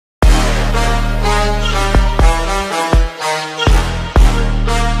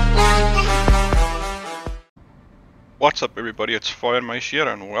What's up everybody, it's Firemace here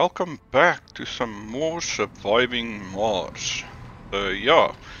and welcome back to some more Surviving Mars. So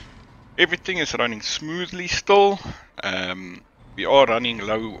yeah, everything is running smoothly still. We are running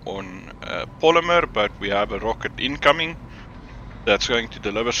low on polymer, but we have a rocket incoming that's going to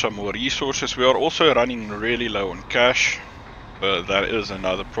deliver some more resources. We are also running really low on cash. That is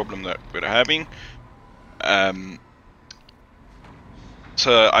another problem that we're having.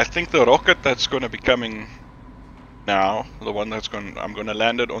 So I think the rocket that's going to be coming now, the one that's I'm going to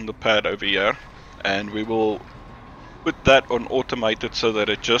land it on the pad over here, and we will put that on automated so that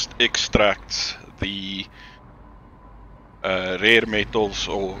it just extracts the rare metals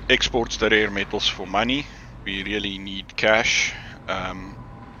or exports the rare metals for money. We really need cash.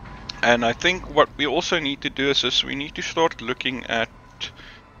 And I think what we also need to do is we need to start looking at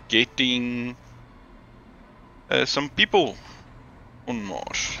getting some people on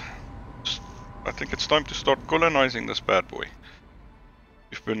Mars. I think it's time to start colonizing this bad boy.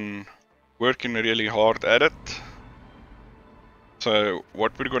 We've been working really hard at it. So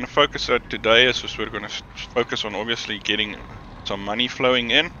what we're going to focus on today is we're going to focus on obviously getting some money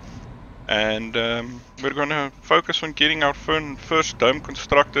flowing in. And we're going to focus on getting our first dome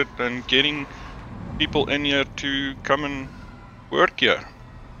constructed and getting people in here to come and work here.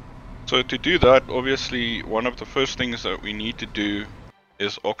 So to do that, obviously one of the first things that we need to do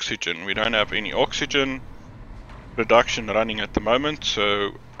is oxygen. We don't have any oxygen production running at the moment,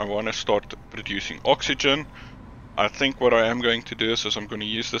 so I want to start producing oxygen. I think what I am going to do is I'm going to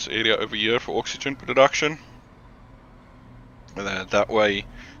use this area over here for oxygen production. That way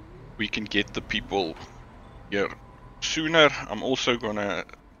we can get the people here sooner. I'm also going to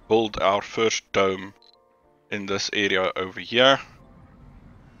build our first dome in this area over here.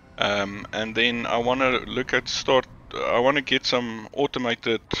 And then I want to I want to get some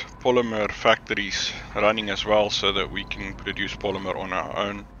automated polymer factories running as well so that we can produce polymer on our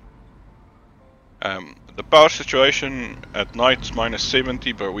own. The power situation at night is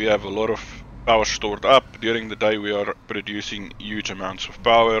 -70, but we have a lot of power stored up. During the day we are producing huge amounts of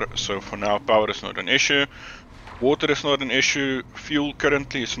power, so for now power is not an issue. Water is not an issue, fuel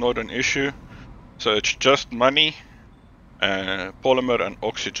currently is not an issue, so it's just money, polymer and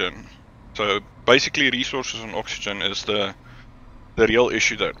oxygen. So basically resources and oxygen is the real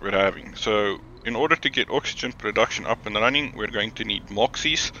issue that we're having. So in order to get oxygen production up and running, we're going to need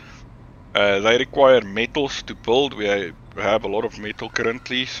moxies. They require metals to build. We have a lot of metal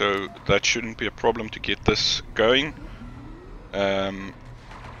currently, so that shouldn't be a problem to get this going.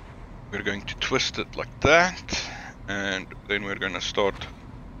 We're going to twist it like that, and then we're going to start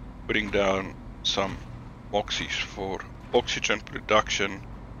putting down some moxies for oxygen production.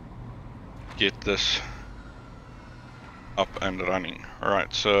 Get this up and running.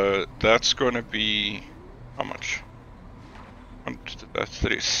 Alright, so that's going to be how much? That's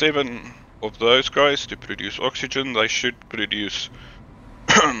 37 of those guys to produce oxygen. They should produce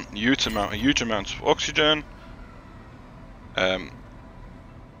huge amounts of oxygen.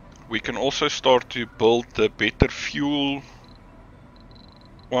 We can also start to build the better fuel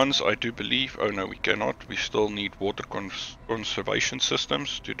ones, I do believe. Oh no, we cannot. We still need water conservation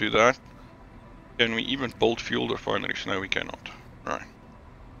systems to do that. Can we even build fuel refineries? No, we cannot. Right.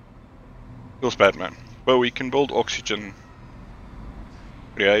 Feels bad, man. But we can build oxygen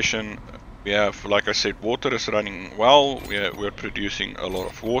creation. We have, like I said, water is running well. We're producing a lot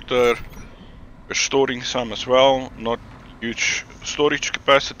of water. We're storing some as well. Not huge storage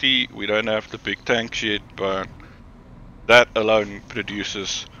capacity. We don't have the big tanks yet, but that alone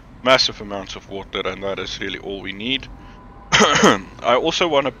produces massive amounts of water, and that is really all we need. I also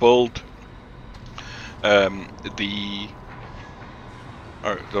want to build the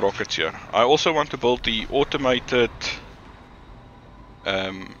rockets here. I also want to build the automated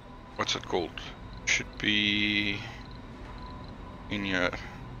what's it called? Should be in here.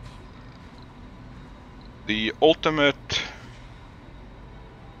 The ultimate,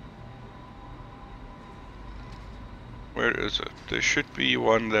 where is it? There should be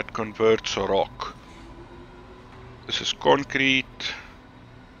one that converts rock. This is concrete.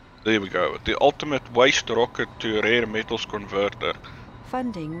 There we go. The ultimate waste rocket to rare metals converter.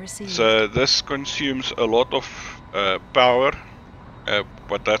 Funding received. So this consumes a lot of power,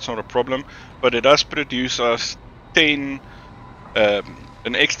 but that's not a problem. But it does produce us 10,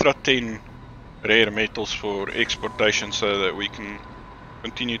 an extra 10 rare metals for exportation so that we can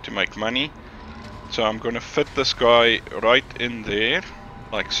continue to make money. So I'm going to fit this guy right in there,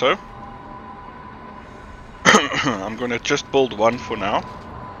 like so. I'm going to just build one for now.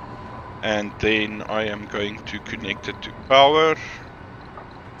 And then I am going to connect it to power.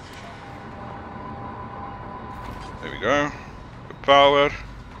 There we go. The power.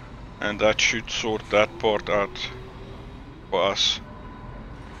 And that should sort that part out for us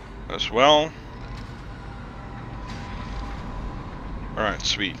as well. Alright,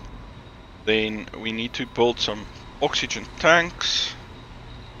 sweet. Then we need to build some oxygen tanks.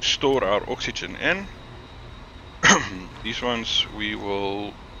 Store our oxygen in. These ones we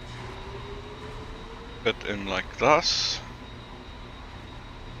will fit in like this.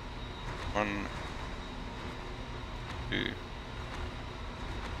 1, 2.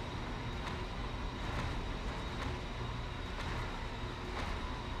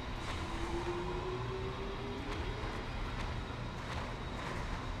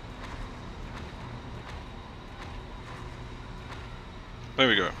 There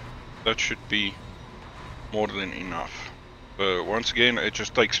we go. That should be more than enough. Once again, it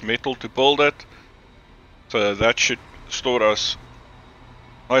just takes metal to build it. So that should store us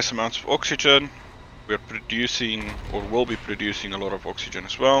nice amounts of oxygen. We're producing, or will be producing, a lot of oxygen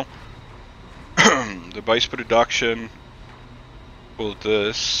as well. The base production for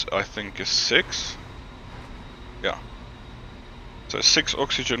this, I think, is 6. Yeah. So 6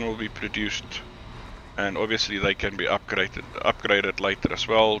 oxygen will be produced. And obviously they can be upgraded later as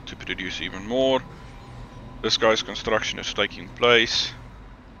well to produce even more. This guy's construction is taking place.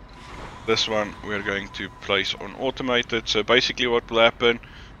 This one we're going to place on automated. So basically what will happen,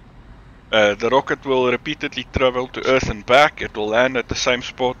 the rocket will repeatedly travel to Earth and back. It will land at the same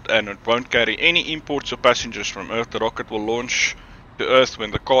spot and it won't carry any imports or passengers from Earth. The rocket will launch to Earth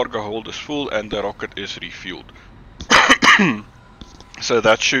when the cargo hold is full and the rocket is refueled. So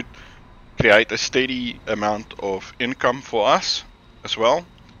that should create a steady amount of income for us as well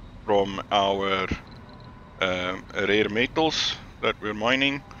from our rare metals that we're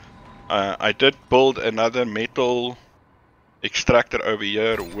mining. I did build another metal extractor over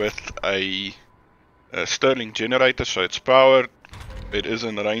here with a Stirling generator, so it's powered. It is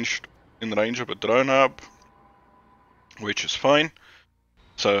in range of a drone hub, which is fine.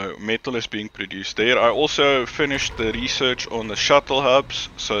 So metal is being produced there. I also finished the research on the shuttle hubs,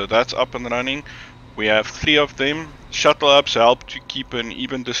 so that's up and running. We have 3 of them. Shuttle hubs help to keep an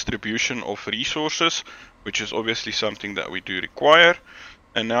even distribution of resources, which is obviously something that we do require.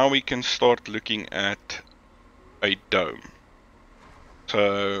 And now we can start looking at a dome.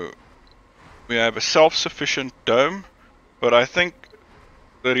 So we have a self-sufficient dome, but I think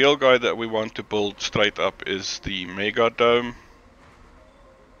the real guy that we want to build straight up is the mega dome.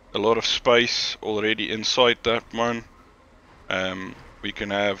 A lot of space already inside that one. We can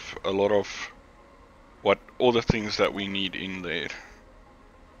have a lot of all the things that we need in there,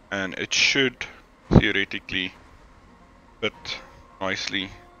 and it should theoretically fit nicely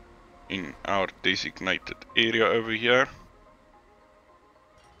in our designated area over here.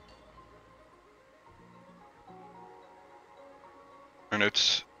 And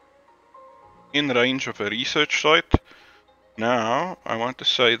it's in range of a research site. Now, I want to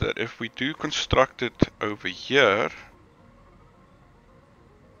say that if we do construct it over here,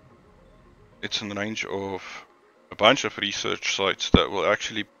 it's in range of a bunch of research sites that will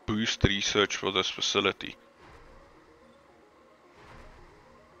actually boost research for this facility.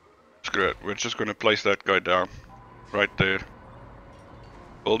 Screw it, we're just going to place that guy down right there.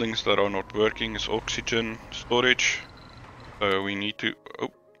 Buildings that are not working is oxygen storage. So we need to,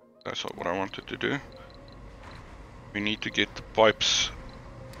 oh, that's not what I wanted to do. We need to get the pipes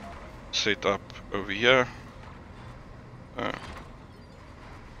set up over here.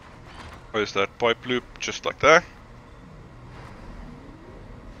 Close that pipe loop just like that.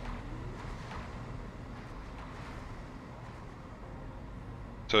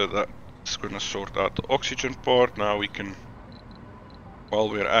 So that's going to sort out the oxygen part. Now we can, while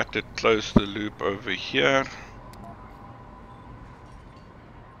we're at it, close the loop over here.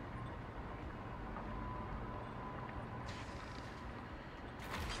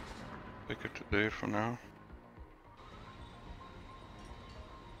 Take it to there for now.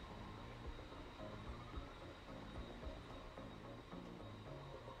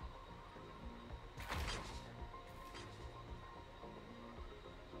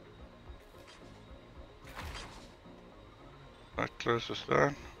 That closes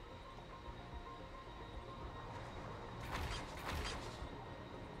that.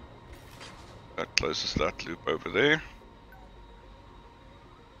 That closes that loop over there.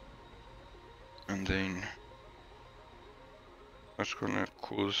 And then that's gonna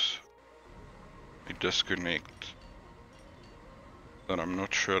cause a disconnect that I'm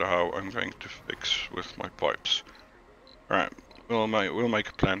not sure how I'm going to fix with my pipes. Alright, we'll make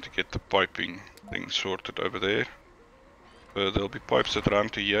a plan to get the piping thing sorted over there. There'll be pipes that run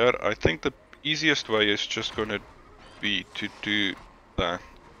to here. I think the easiest way is just gonna be to do that.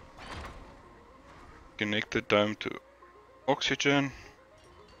 Connect the dome to oxygen.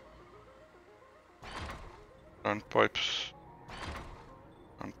 Run pipes.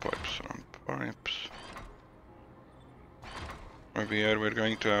 Run pipes, run pipes. Over here we're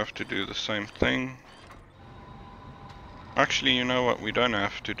going to have to do the same thing. Actually, you know what? We don't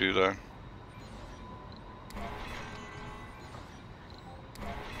have to do that.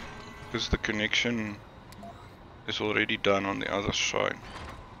 Because the connection is already done on the other side.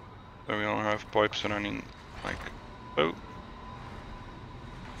 So we'll have pipes running like so.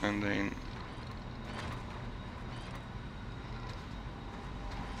 And then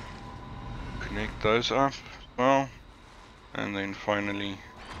connect those up as well. And then finally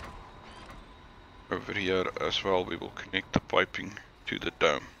over here as well we will connect the piping to the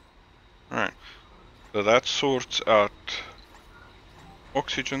dome. Alright, so that sorts out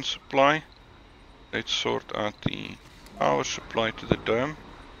oxygen supply. Let's sort out the power supply to the dome.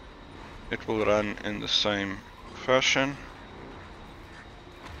 It will run in the same fashion.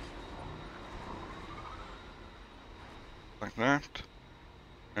 Like that.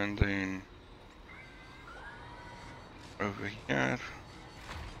 And then over here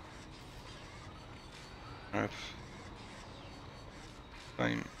have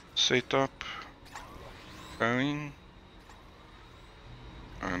same setup going,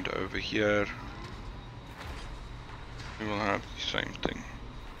 and over here we will have the same thing,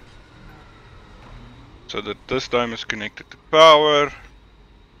 so that this dome is connected to power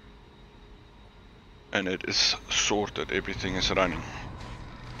and it is sorted, everything is running.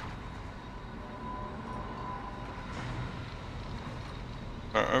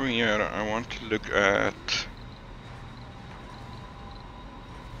 Over here I want to look at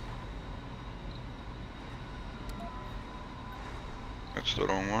that's the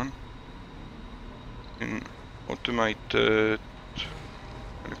wrong one. In automated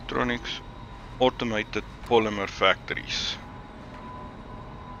electronics, automated polymer factories.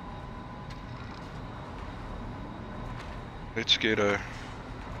 Let's get a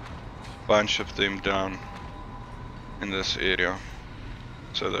bunch of them down in this area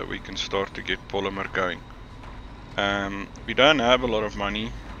so that we can start to get polymer going. We don't have a lot of money,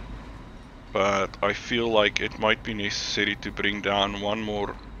 but I feel like it might be necessary to bring down one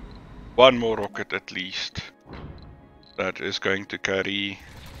more rocket at least. That is going to carry,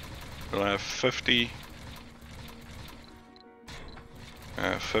 we'll have 50,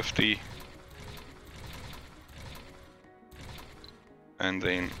 50, and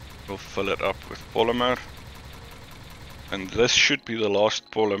then we'll fill it up with polymer. And this should be the last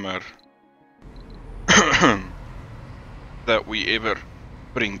polymer that we ever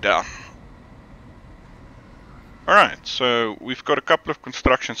bring down. Alright, so we've got a couple of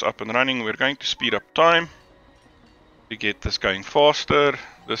constructions up and running. We're going to speed up time to get this going faster.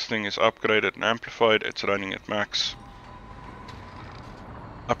 This thing is upgraded and amplified, it's running at max.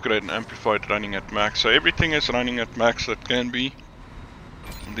 Upgrade and amplified, running at max. So everything is running at max that can be.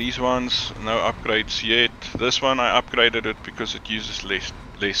 These ones, no upgrades yet. This one I upgraded it because it uses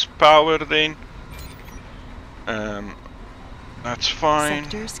less power then. That's fine.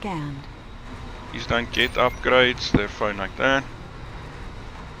 Sector scanned. These don't get upgrades, they're fine like that.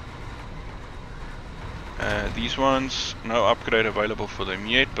 These ones, no upgrade available for them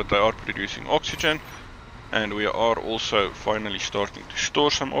yet, but they are producing oxygen. And we are also finally starting to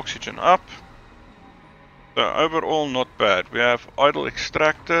store some oxygen up. So overall not bad. We have idle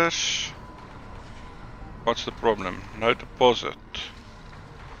extractors. What's the problem? No deposit.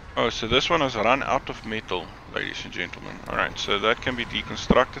 Oh, so this one has run out of metal, ladies and gentlemen. Alright, so that can be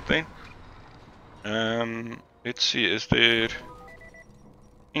deconstructed then. Let's see, is there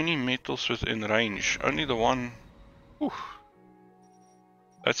any metals within range? Only the one. Whew.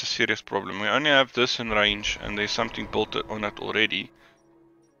 That's a serious problem. We only have this in range and there's something built on it already.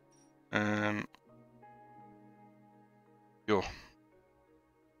 Yo.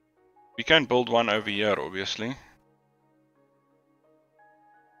 We can build one over here, obviously.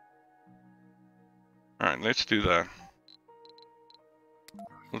 Alright, let's do that.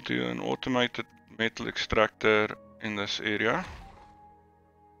 We'll do an automated metal extractor in this area.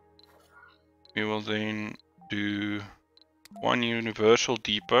 We will then do one universal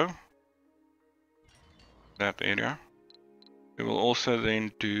depot. That area. We will also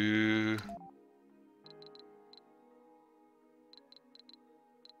then do...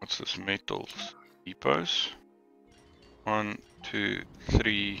 What's this? Metals depots. 1, 2,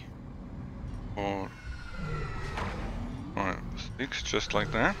 3, 4, 5, 6, just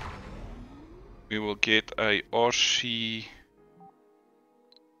like that. We will get a RC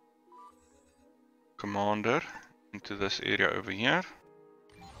commander into this area over here.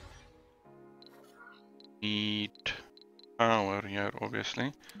 Need power here,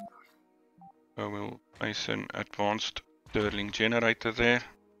 obviously. So we'll place an advanced Stirling generator there.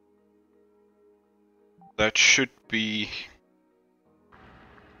 That should be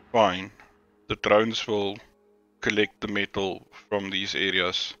fine. The drones will collect the metal from these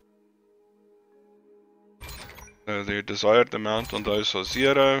areas. So their desired amount on those are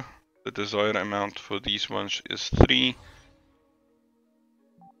 0. The desired amount for these ones is 3.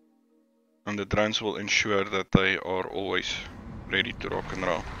 And the drones will ensure that they are always ready to rock and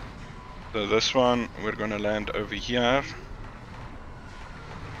roll. So this one we're gonna land over here.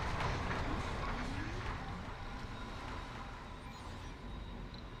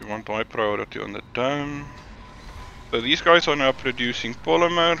 We want high priority on the dome. So these guys are now producing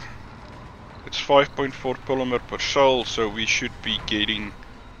polymer. It's 5.4 polymer per cell, so we should be getting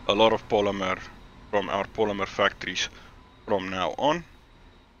a lot of polymer from our polymer factories from now on.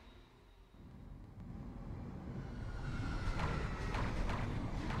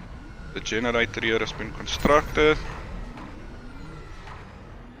 The generator here has been constructed.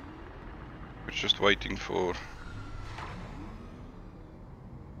 We're just waiting for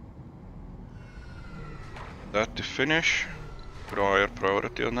that to finish. Put a higher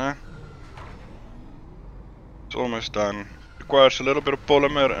priority on that. It's almost done. Requires a little bit of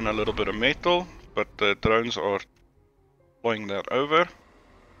polymer and a little bit of metal, but the drones are flying that over.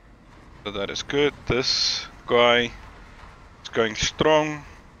 So that is good. This guy is going strong.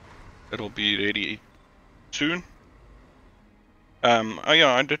 It'll be ready soon. Oh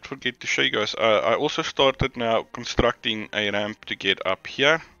yeah, I did forget to show you guys. I also started now constructing a ramp to get up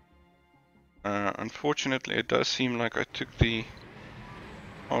here. Unfortunately, it does seem like I took the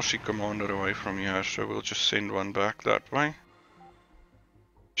RC commander away from here, so we'll just send one back that way.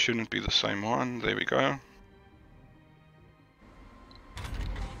 Shouldn't be the same one. There we go.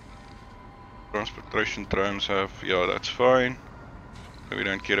 Transportation drones have, yeah, that's fine. We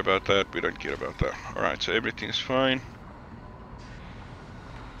don't care about that, we don't care about that. Alright, so everything is fine.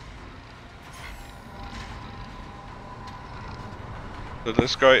 So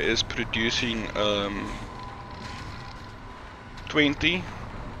this guy is producing 20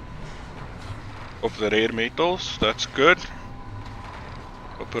 of the rare metals, that's good.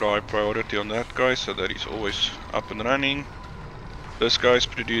 I'll put a high priority on that guy so that he's always up and running. This guy is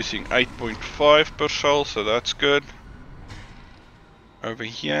producing 8.5 per cell, so that's good. Over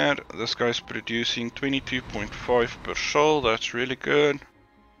here, this guy's producing 22.5 per cell, that's really good.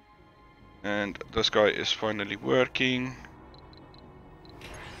 And this guy is finally working.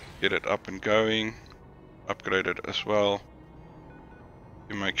 Get it up and going. Upgrade it as well.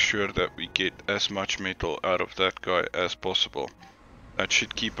 To make sure that we get as much metal out of that guy as possible. That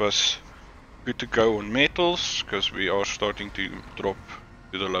should keep us good to go on metals, because we are starting to drop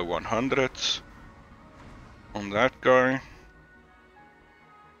to the low 100s on that guy.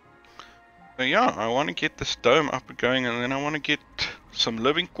 So yeah, I want to get this dome up and going, and then I want to get some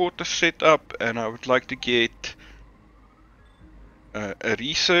living quarters set up, and I would like to get a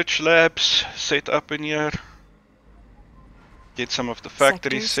research labs set up in here. Get some of the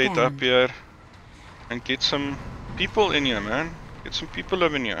factories set up here, and get some people in here, man. Get some people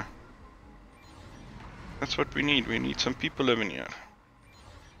living here. That's what we need. We need some people living here.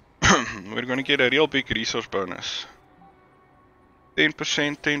 We're gonna get a real big resource bonus.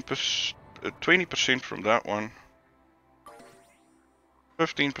 10%, 10%. 20% from that one,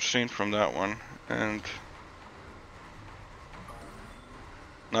 15% from that one, and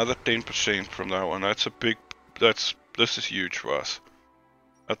another 10% from that one. That's a big, this is huge for us.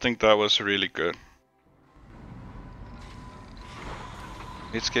 I think that was really good.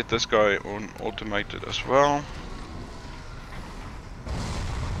 Let's get this guy on automated as well.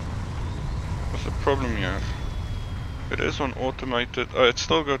 What's the problem here? It is on automated. Oh, it's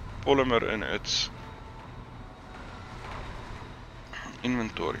still got polymer in its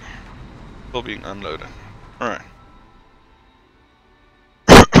inventory. Still being unloaded. Alright.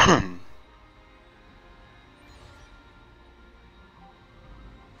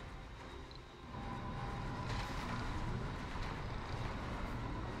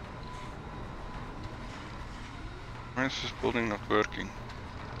 Why is this building not working?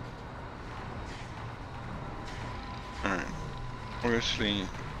 Alright. Obviously,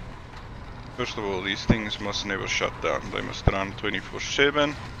 first of all, these things must never shut down. They must run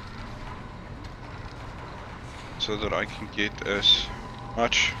 24/7 so that I can get as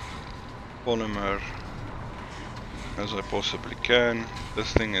much polymer as I possibly can.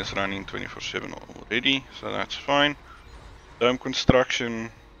 This thing is running 24/7 already, so that's fine. Dome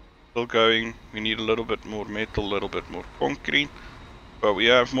construction still going. We need a little bit more metal, a little bit more concrete. But we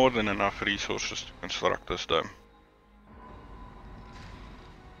have more than enough resources to construct this dome.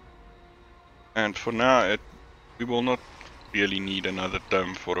 And for now, we will not really need another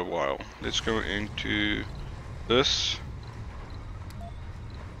dome for a while. Let's go into this.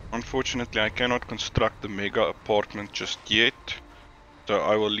 Unfortunately, I cannot construct the mega apartment just yet. So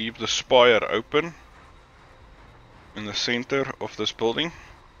I will leave the spire open in the center of this building.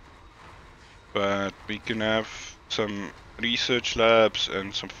 But we can have some research labs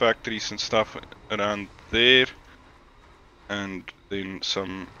and some factories and stuff around there. And then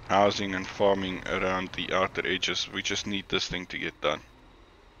some housing and farming around the outer edges. We just need this thing to get done.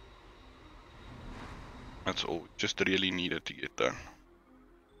 That's all we just really needed to get done.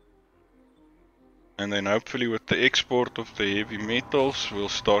 And then hopefully with the export of the heavy metals, we'll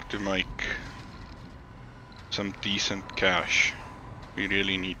start to make some decent cash. We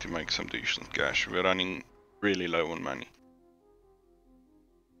really need to make some decent cash. We're running really low on money.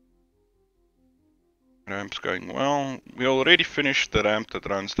 Ramp's going well. We already finished the ramp that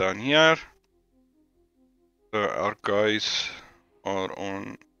runs down here. So our guys are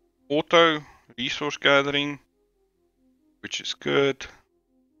on auto resource gathering, which is good.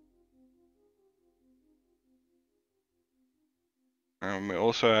 And we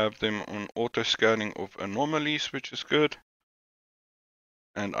also have them on auto scanning of anomalies, which is good.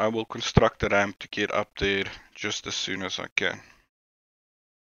 And I will construct a ramp to get up there just as soon as I can.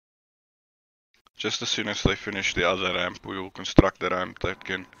 Just as soon as they finish the other ramp, we will construct the ramp that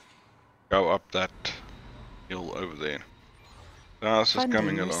can go up that hill over there. Now this is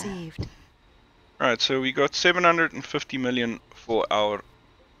coming along. Alright, so we got 750 million for our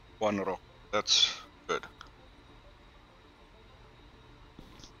one rock. That's good.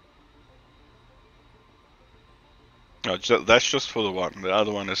 No, that's just for the one. The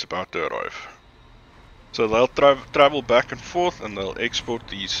other one is about to arrive. So they'll travel back and forth and they'll export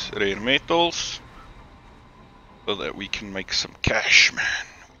these rare metals so that we can make some cash, man.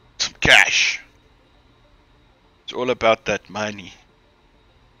 Some cash. It's all about that money.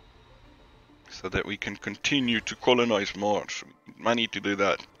 So that we can continue to colonize Mars. We need money to do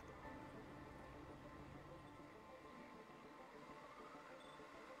that.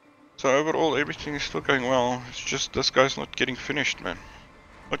 So overall, everything is still going well. It's just this guy's not getting finished, man.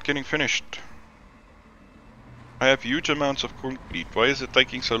 Not getting finished. I have huge amounts of concrete. Why is it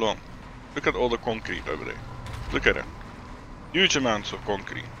taking so long? Look at all the concrete over there. Look at it. Huge amounts of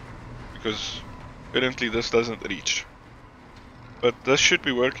concrete. Because apparently this doesn't reach. But this should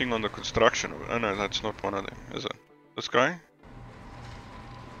be working on the construction of it. Oh no, that's not one of them, is it? This guy?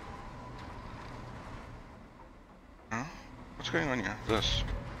 Huh? What's going on here? This.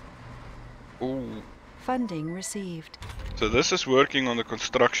 Ooh. Funding received. So this is working on the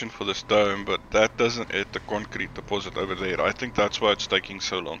construction for this dome, but that doesn't add the concrete deposit over there. I think that's why it's taking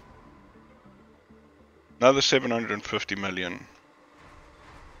so long. Another 750 million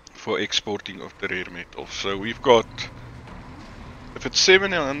for exporting of the rare metals. So we've got, if it's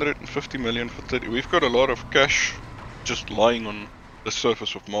 750 million for 30, we've got a lot of cash just lying on the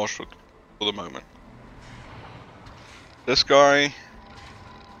surface of Mars for the moment. This guy.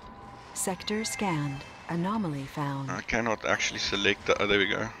 Sector scanned. Anomaly found. I cannot actually select the, oh, there we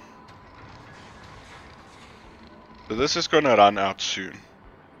go. So this is gonna run out soon.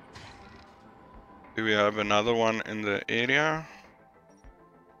 Do we have another one in the area?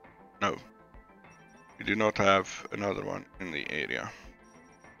 No. We do not have another one in the area.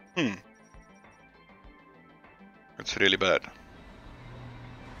 That's really bad.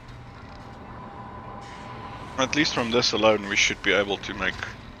 At least from this alone we should be able to make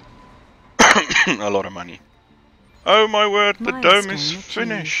a lot of money. Oh my word, the dome is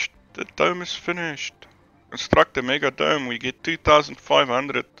finished. The dome is finished. Construct a mega dome, we get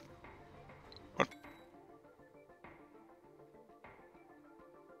 2,500. What?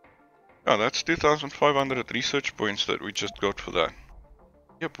 Oh, that's 2,500 research points that we just got for that.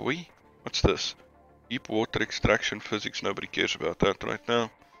 Yeah, boy. What's this? Deep water extraction physics, nobody cares about that right now.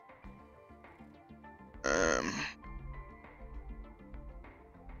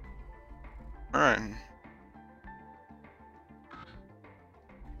 Alright.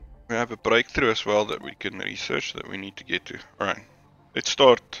 We have a breakthrough as well that we can research that we need to get to. Alright. Let's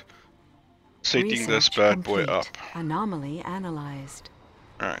start setting this bad boy up. Anomaly analyzed.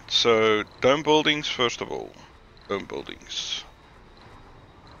 Alright, so dome buildings first of all. Dome buildings.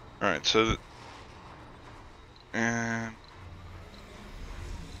 Alright, so can't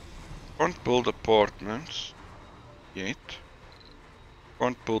build apartments yet.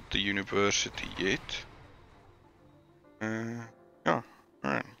 Can't build the university yet. Yeah,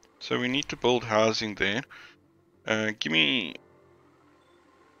 alright. So we need to build housing there. Yeah,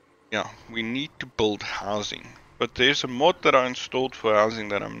 we need to build housing. But there's a mod that I installed for housing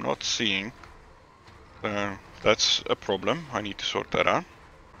that I'm not seeing. So that's a problem. I need to sort that out.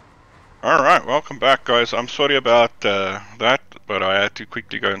 Alright, welcome back guys. I'm sorry about that, but I had to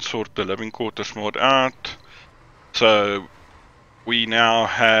quickly go and sort the living quarters mod out. So we now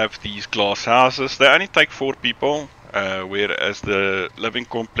have these glass houses. They only take 4 people, whereas the living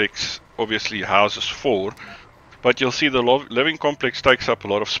complex obviously houses 4. But you'll see the living complex takes up a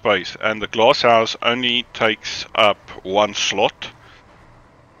lot of space, and the glass house only takes up 1 slot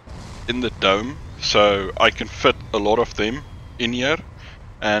in the dome. So I can fit a lot of them in here,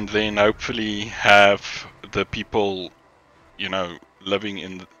 and then hopefully have the people, you know, living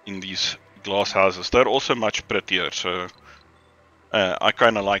in these glass houses. They're also much prettier, so I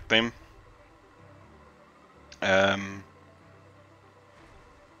kind of like them.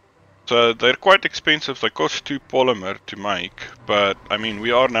 So they're quite expensive. They cost 2 polymer to make, but I mean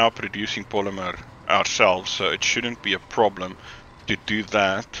we are now producing polymer ourselves, so it shouldn't be a problem to do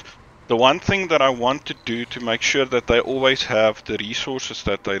that. The one thing that I want to do to make sure that they always have the resources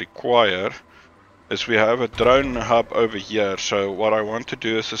that they require is we have a drone hub over here. So what I want to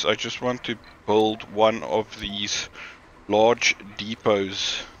do is I just want to build one of these large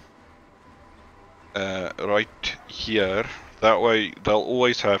depots right here. That way they'll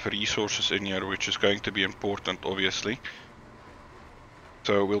always have resources in here, which is going to be important obviously.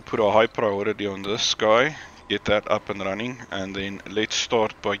 So we'll put a high priority on this guy, get that up and running, and then let's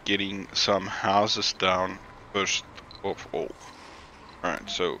start by getting some houses down first of all. Alright,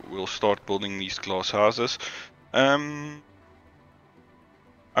 so we'll start building these glass houses. I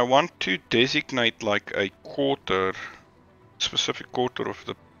want to designate like a quarter, specific quarter of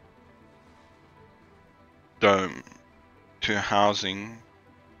the dome to housing,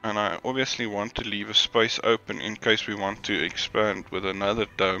 and I obviously want to leave a space open in case we want to expand with another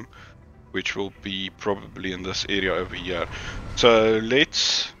dome, which will be probably in this area over here. So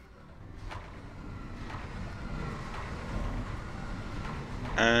let's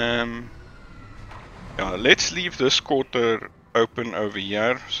let's leave this quarter open over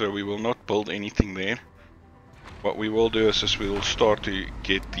here, so we will not build anything there. What we will do is we will start to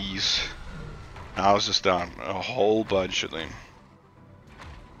get these houses down, a whole bunch of them.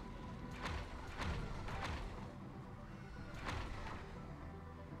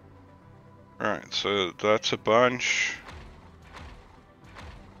 Alright, so that's a bunch.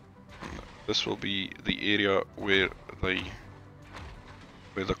 This will be the area where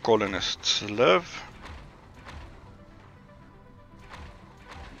the colonists live.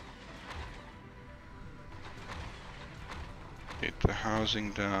 Get the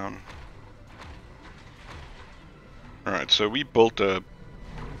housing down. Alright, so we built a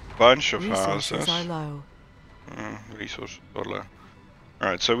bunch of houses. Resources are low. Resources are low.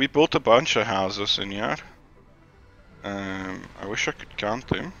 Alright, so we built a bunch of houses in here. I wish I could count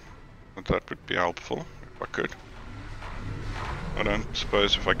them, but that would be helpful if I could. I don't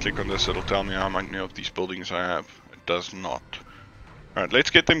suppose if I click on this it'll tell me how many of these buildings I have. It does not. Alright, let's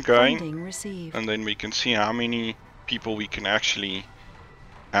get them going, and then we can see how many people we can actually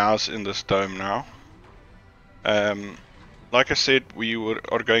house in this dome now. Like I said, we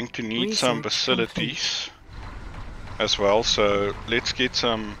are going to need some facilities as well, so let's get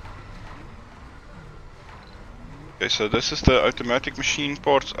some. Okay, so this is the automatic machine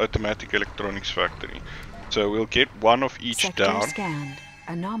parts, automatic electronics factory. So we'll get one of each Sector down. Scanned.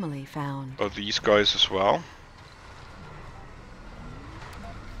 Anomaly found. Of these guys as well.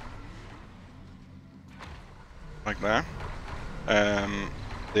 Like that.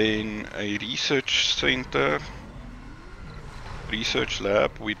 Then a research center. Research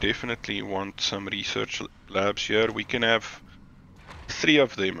lab. We definitely want some research labs here. We can have 3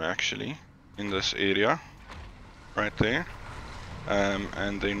 of them actually in this area. Right there.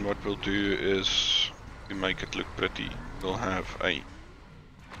 And then what we'll do is, to make it look pretty, we'll have a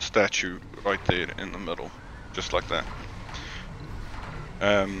statue right there in the middle, just like that.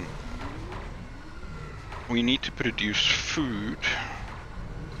 We need to produce food.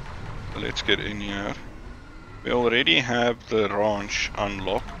 Let's get in here. We already have the ranch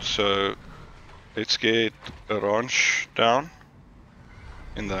unlocked, so let's get a ranch down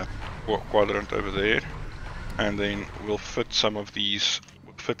in that quadrant over there, and then we'll fit some of these,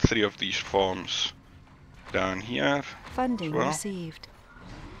 we'll fit 3 of these farms down here. Funding well. received.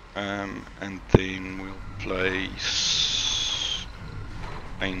 And then we'll place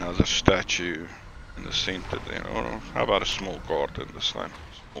another statue in the center there. Or how about a small garden this time?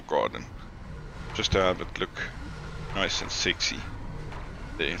 Small garden. Just to have it look nice and sexy.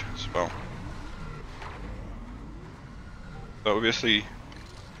 there as well. So obviously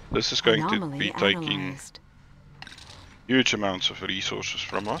this is going to Anomaly be taking analyzed. huge amounts of resources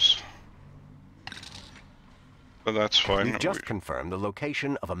from us. But that's fine. We've just confirmed the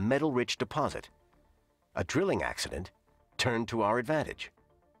location of a metal-rich deposit. A drilling accident turned to our advantage.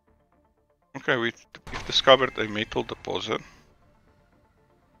 Okay, we've discovered a metal deposit.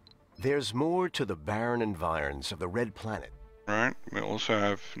 There's more to the barren environs of the Red Planet. Right, we also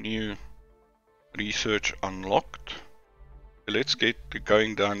have new research unlocked. So let's get to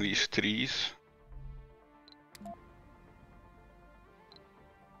going down these trees.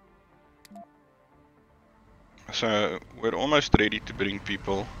 So we're almost ready to bring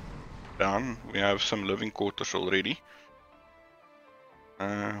people down. We have some living quarters already.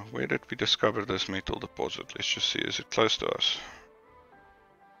 Where did we discover this metal deposit? Let's just see, is it close to us?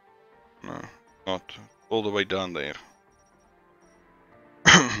 No, not all the way down there.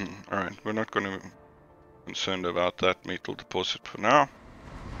 Alright, we're not going to be concerned about that metal deposit for now.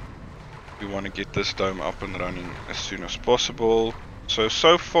 We want to get this dome up and running as soon as possible.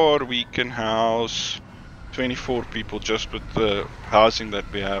 So far we can house 24 people just with the housing that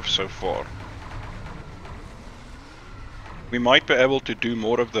we have so far. We might be able to do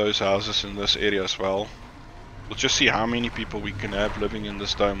more of those houses in this area as well. We'll just see how many people we can have living in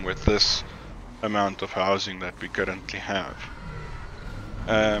this dome with this amount of housing that we currently have.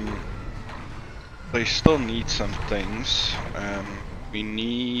 They still need some things. We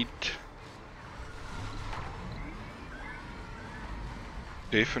need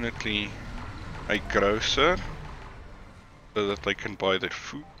definitely a grocer so that they can buy their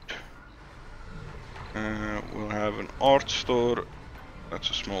food. We'll have an art store. That's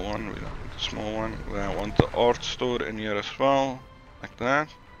a small one. We don't want a small one. We want the art store in here as well, like that.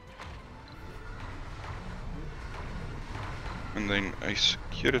 And then a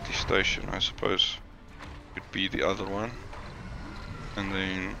security station, I suppose, could be the other one. And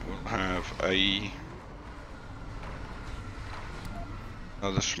then we'll have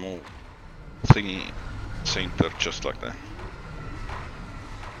another small thingy center just like that.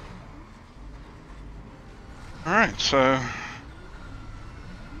 Alright, so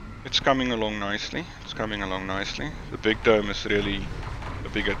it's coming along nicely. It's coming along nicely. The big dome is really a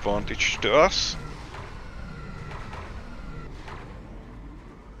big advantage to us.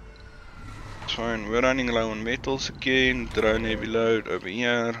 It's fine. We're running low on metals again. Drone heavy load over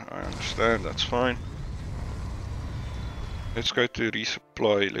here. I understand, that's fine. Let's go to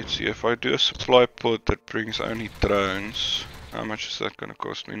resupply. Let's see if I do a supply pod that brings only drones. How much is that going to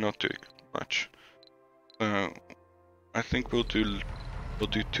cost me? Not too much. I think we'll do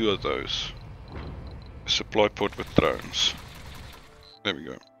 2 of those. A supply pod with drones. There we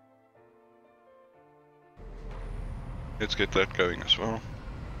go. Let's get that going as well.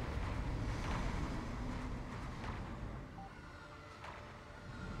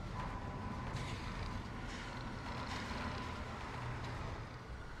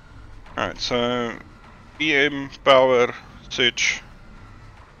 Alright, so PM power switch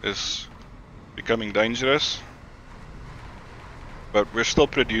is becoming dangerous, but we're still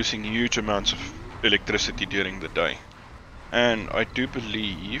producing huge amounts of electricity during the day. And I do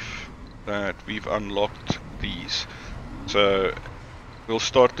believe that we've unlocked these. So we'll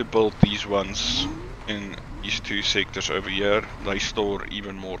start to build these ones in these 2 sectors over here. They store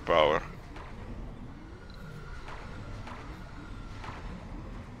even more power.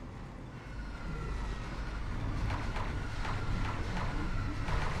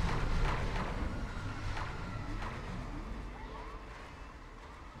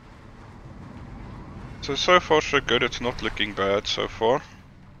 So far so good, it's not looking bad so far.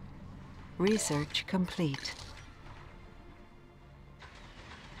 Research complete.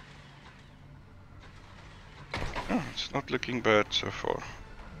 Oh, it's not looking bad so far.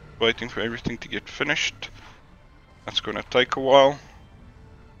 Waiting for everything to get finished. That's gonna take a while.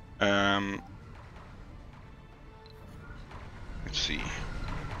 Let's see.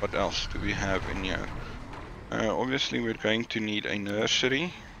 What else do we have in here? Obviously we're going to need a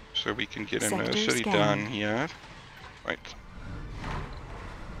nursery. So we can get a Sector nursery scan. down here. Right.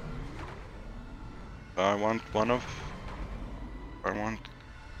 I want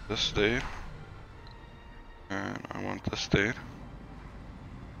this there. And I want this there.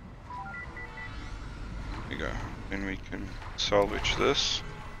 There we go. Then we can salvage this.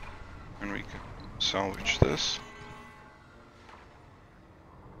 And we can salvage this.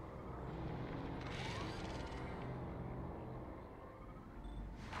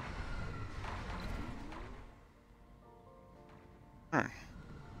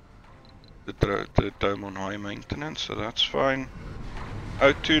 The dome on high maintenance, so that's fine.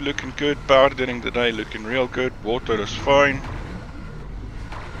 O2 looking good, power during the day looking real good, water is fine.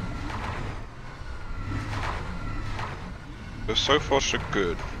 So far so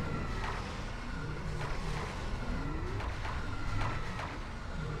good.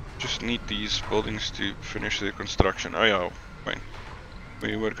 Just need these buildings to finish their construction. Oh yeah, wait.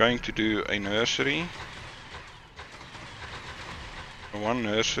 We were going to do a nursery. One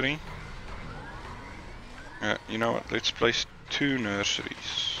nursery. You know what, let's place 2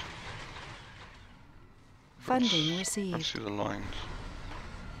 nurseries. Funding Let's received. see the lines.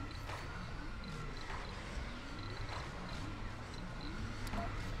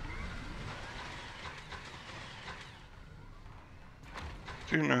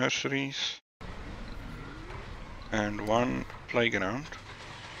 Two nurseries and 1 playground,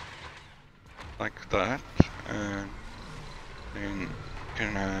 like that, and then you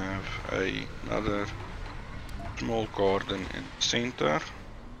can have another small garden in the center.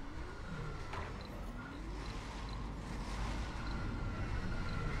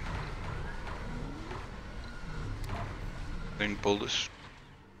 Then build a school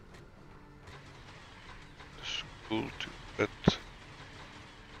to fit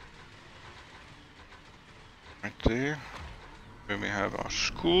right there. Then we have our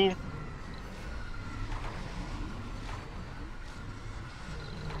school.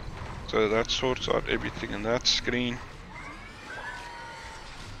 So that sorts out everything in that screen.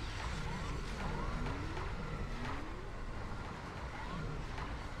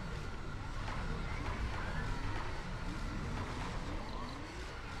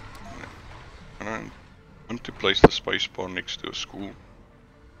 And I want to place the spacebar next to a school,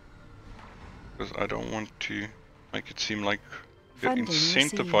 because I don't want to make it seem like we're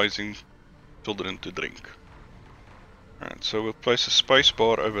incentivizing children to drink. Alright, so we'll place a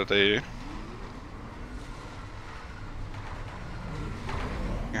spacebar over there.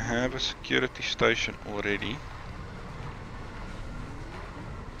 You have a security station already.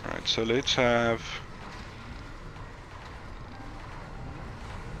 Alright, so let's have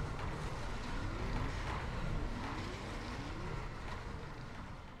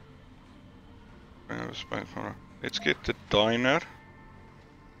let's get the diner.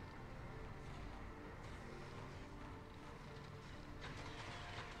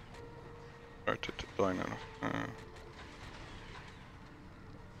 Right at the diner.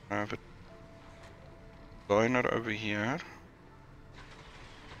 I have a diner over here.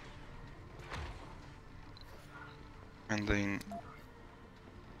 And then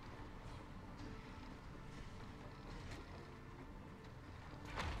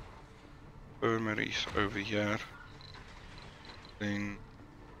Firemace over here. Then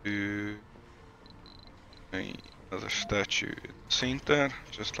do another statue in the center,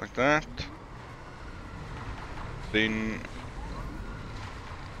 just like that. Then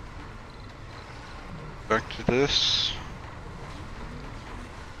back to this.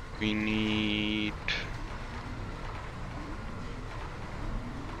 We need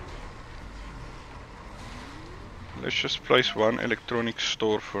let's just place 1 electronic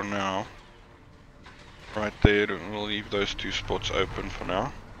store for now. Right there, we'll leave those 2 spots open for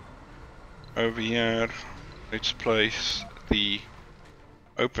now. Over here, let's place the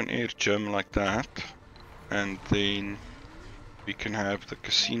open air gym like that. And then we can have the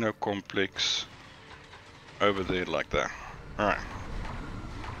casino complex over there like that. Alright.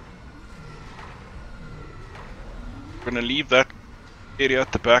 We're gonna leave that area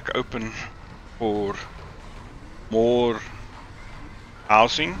at the back open for more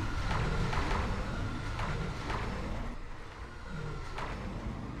housing.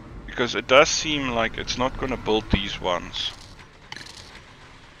 Because it does seem like it's not gonna build these ones.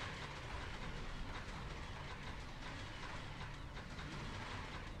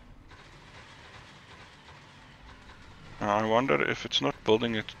 Now I wonder if it's not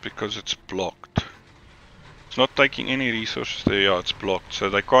building it because it's blocked. It's not taking any resources there, yeah, it's blocked, so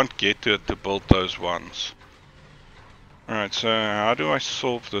they can't get to it to build those ones. Alright, so how do I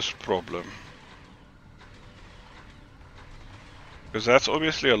solve this problem? Because that's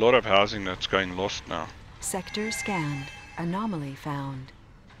obviously a lot of housing that's going lost now. Sector scanned. Anomaly found.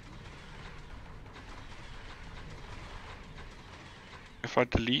 If I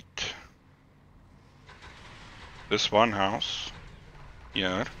delete this one house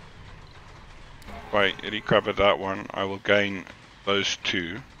here, if I recover that one, I will gain those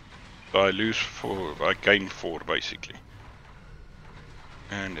 2. So I lose 4, I gain 4 basically.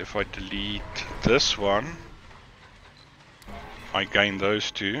 And if I delete this one, I gain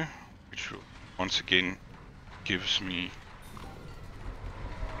those 2, which once again gives me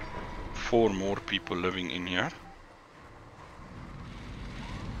 4 more people living in here.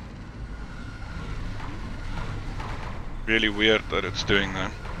 really weird that it's doing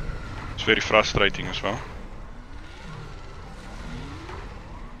that. It's very frustrating as well.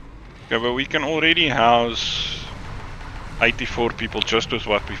 Yeah, but we can already house 84 people just with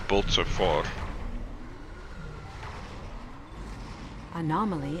what we've built so far.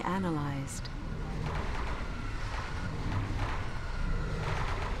 Anomaly analyzed.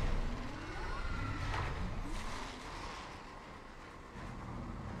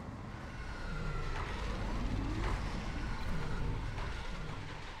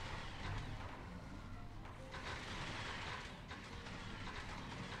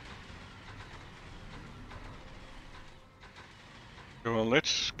 Well,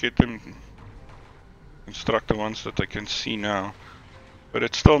 let's get them construct the ones that I can see now. But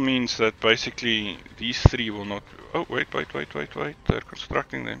it still means that basically these three will not... Oh, wait, they're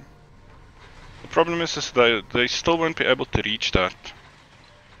constructing them. The problem is they still won't be able to reach that.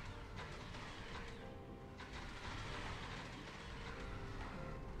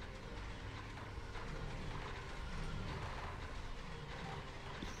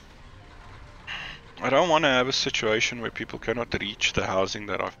 I don't want to have a situation where people cannot reach the housing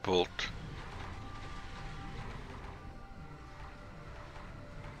that I've built.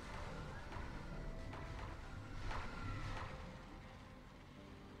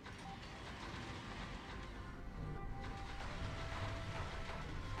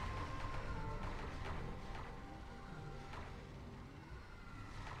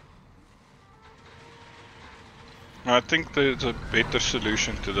 I think the better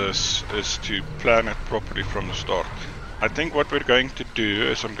solution to this is to plan it properly from the start. I think what we're going to do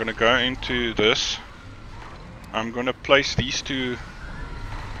is I'm going to go into this. I'm going to place these two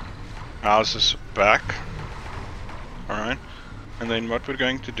houses back. Alright. And then what we're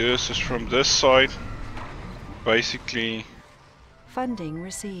going to do is from this side, basically... Funding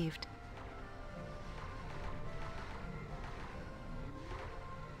received.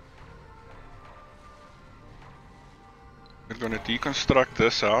 We're going to deconstruct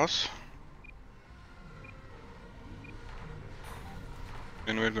this house.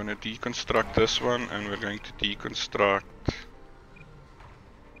 Then we're going to deconstruct this one, and we're going to deconstruct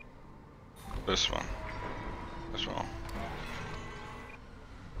this one as well.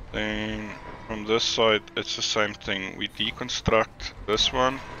 Then from this side it's the same thing. We deconstruct this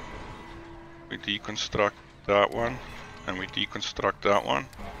one, we deconstruct that one, and we deconstruct that one.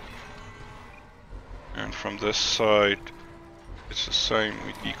 And from this side it's the same.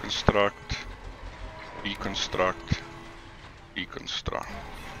 We deconstruct, deconstruct, deconstruct.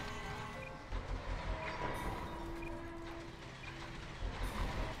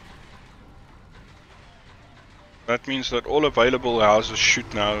 That means that all available houses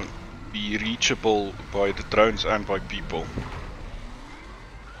should now be reachable by the drones and by people.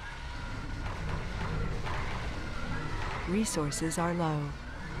 Resources are low.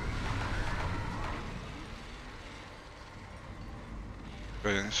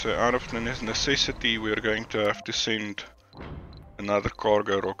 Okay, so out of necessity we are going to have to send another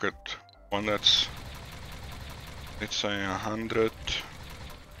cargo rocket. One that's, let's say, 100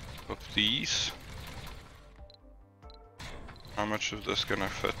 of these. How much of this can I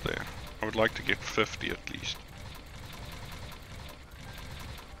fit there? I would like to get 50 at least.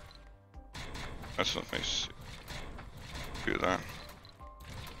 That's not necessary. Do that.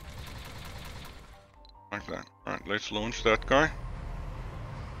 Like that. Alright, let's launch that guy.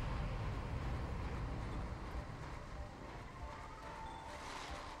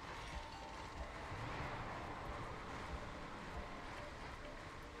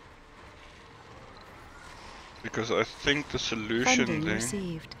 Because I think the solution Funding then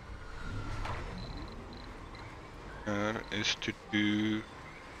received. is to do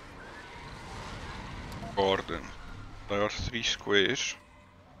garden. There are 3 squares,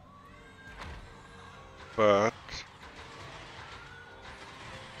 but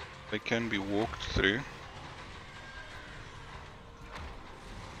they can be walked through.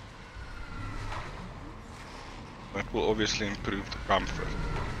 That will obviously improve the comfort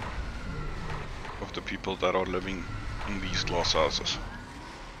of the people that are living in these glass houses.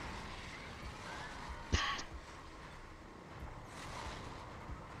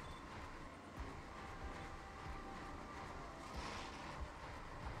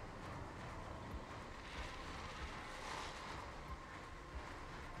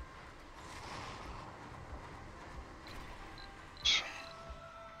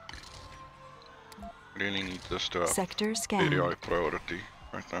 Really need this to have Sector very scanned. high priority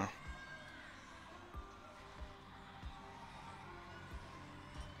right now.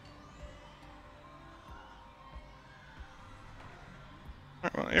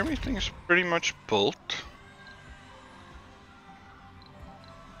 Well, everything is pretty much built.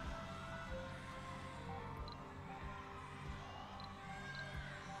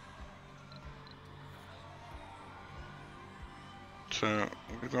 So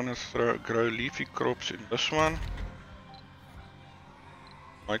we're gonna grow leafy crops in this one.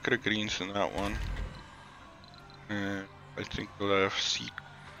 Microgreens in that one. And I think we'll have seed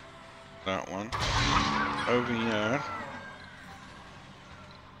that one. Over here.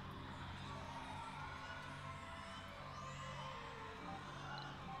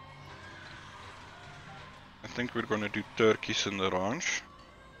 I think we're gonna do turkeys in the ranch.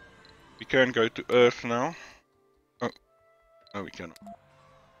 We can go to Earth now. Oh, no we cannot.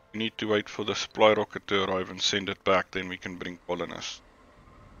 We need to wait for the supply rocket to arrive and send it back, then we can bring colonists.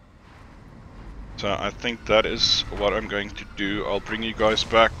 So I think that is what I'm going to do. I'll bring you guys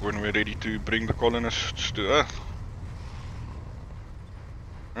back when we're ready to bring the colonists to Earth.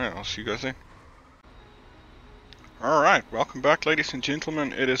 Alright, I'll see you guys then. Alright, welcome back ladies and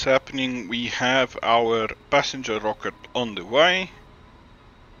gentlemen. It is happening. We have our passenger rocket on the way.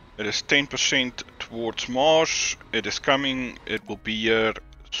 It is 10% towards Mars. It is coming. It will be here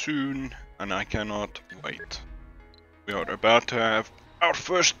soon and I cannot wait. We are about to have our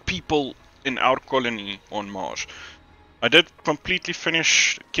first people in our colony on Mars. I did completely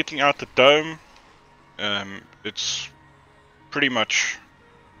finish getting out the dome. It's pretty much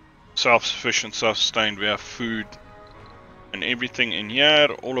self-sufficient, self-sustained. We have food and everything in here,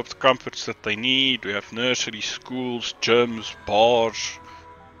 all of the comforts that they need. We have nursery, schools, gyms, bars,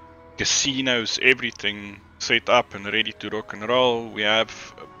 casinos, everything set up and ready to rock and roll. We have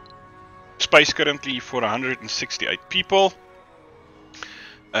space currently for 168 people.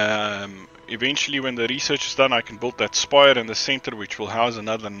 Eventually when the research is done I can build that spire in the center which will house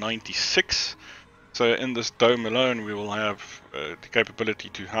another 96. So in this dome alone we will have the capability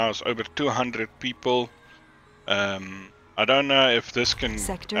to house over 200 people. I don't know if this can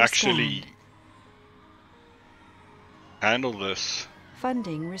actually handle this.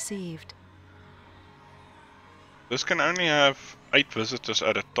 Funding received. This can only have 8 visitors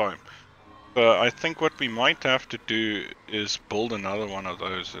at a time. So I think what we might have to do is build another one of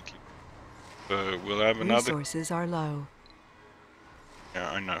those at least. So we'll have another... Resources are low. Yeah,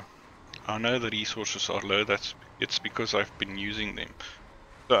 I know. I know the resources are low. It's because I've been using them.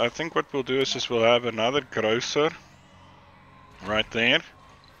 So I think what we'll do is we'll have another grocer right there.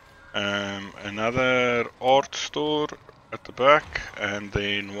 Another art store at the back. And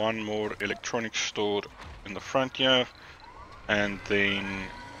then one more electronics store in the front here. And then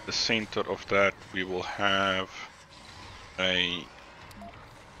the center of that we will have a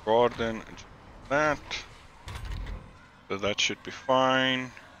garden and that. So that should be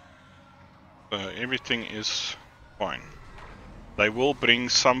fine. So everything is fine. They will bring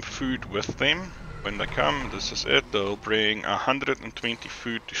some food with them when they come. This is it. They'll bring 120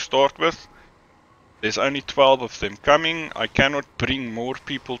 food to start with. There's only 12 of them coming. I cannot bring more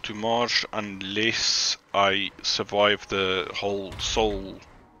people to Mars unless I survive the whole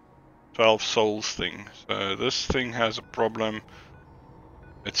 12 souls thing. So this thing has a problem.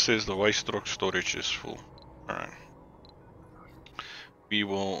 It says the waste rock storage is full. Alright. We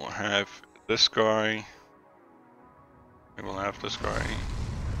will have this guy. We will have this guy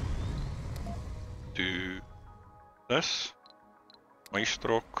do this. Waste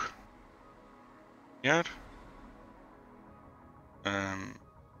rock here.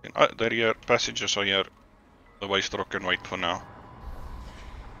 There here, passengers are here. The waste rock can wait for now.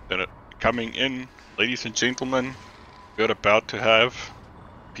 They're coming in, ladies and gentlemen. We're about to have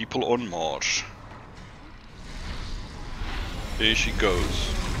people on Mars. There she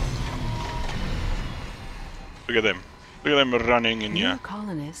goes. Look at them. Look at them running in here. New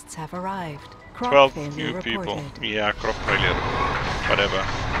colonists have arrived. Crop 12 failure new people. reported. Yeah, crop failure. Whatever.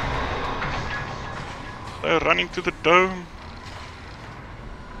 They're running to the dome.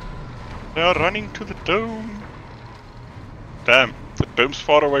 They are running to the dome. Damn, the dome's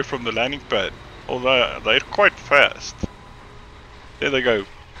far away from the landing pad. Although they're quite fast. There they go.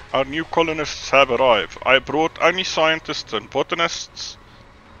 Our new colonists have arrived. I brought only scientists and botanists.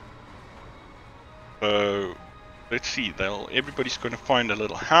 So let's see. Everybody's going to find a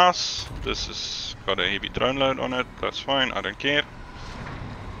little house. This has got a heavy drone load on it. That's fine. I don't care.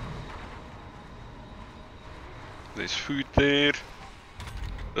 There's food there.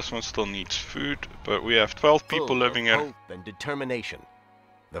 This one still needs food, but we have 12 people living here. Hope and determination.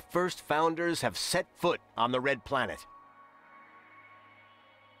 The first founders have set foot on the Red Planet.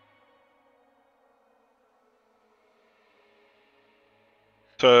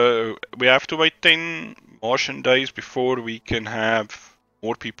 So we have to wait 10 Martian days before we can have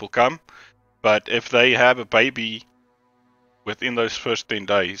more people come. But if they have a baby within those first 10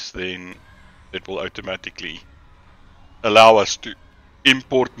 days, then it will automatically allow us to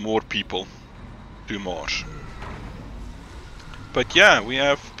import more people to Mars. But yeah, we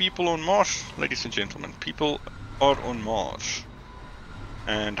have people on Mars, ladies and gentlemen. People are on Mars.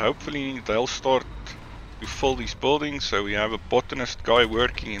 And hopefully they'll start to fill these buildings. So we have a botanist guy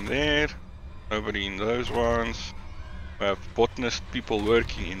working in there. Nobody in those ones. We have botanist people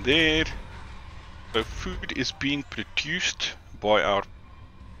working in there. So food is being produced by our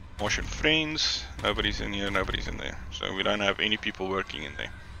Martian friends. Nobody's in here, nobody's in there. So we don't have any people working in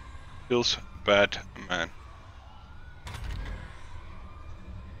there. Feels bad, man.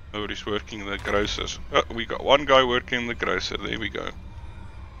 Nobody's working the grocers. Oh, we got one guy working the grocer. There we go.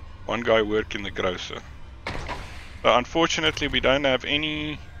 One guy working the grocer. But unfortunately, we don't have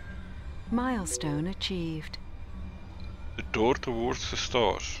any. Milestone achieved. The door towards the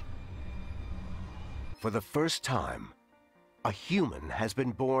stars. For the first time, a human has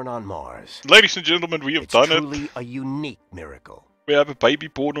been born on Mars. Ladies and gentlemen, we have It's done truly it. a unique miracle. We have a baby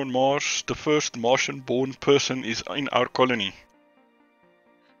born on Mars. The first Martian-born person is in our colony.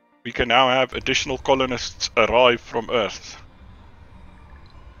 We can now have additional colonists arrive from Earth.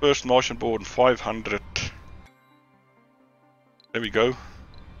 First Martian-born, 500. There we go.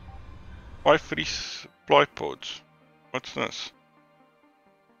 5 free supply pods. What's this?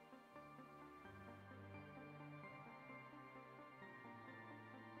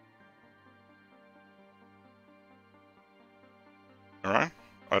 Alright,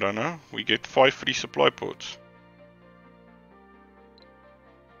 I don't know. We get 5 free supply pods.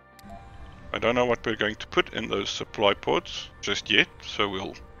 I don't know what we're going to put in those supply pods just yet, so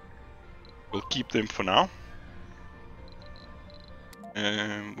we'll keep them for now.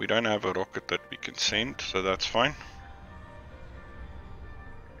 We don't have a rocket that we can send, so that's fine.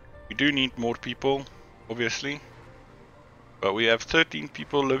 We do need more people, obviously. But we have 13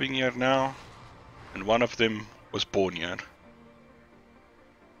 people living here now, and one of them was born here.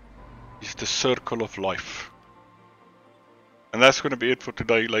 It's the circle of life. And that's going to be it for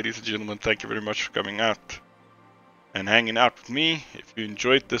today, ladies and gentlemen. Thank you very much for coming out and hanging out with me. If you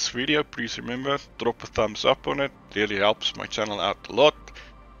enjoyed this video, please remember, drop a thumbs up on it. It really helps my channel out a lot.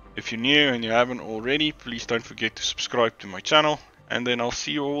 If you're new and you haven't already, please don't forget to subscribe to my channel. And then I'll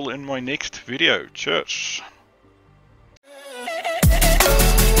see you all in my next video. Cheers!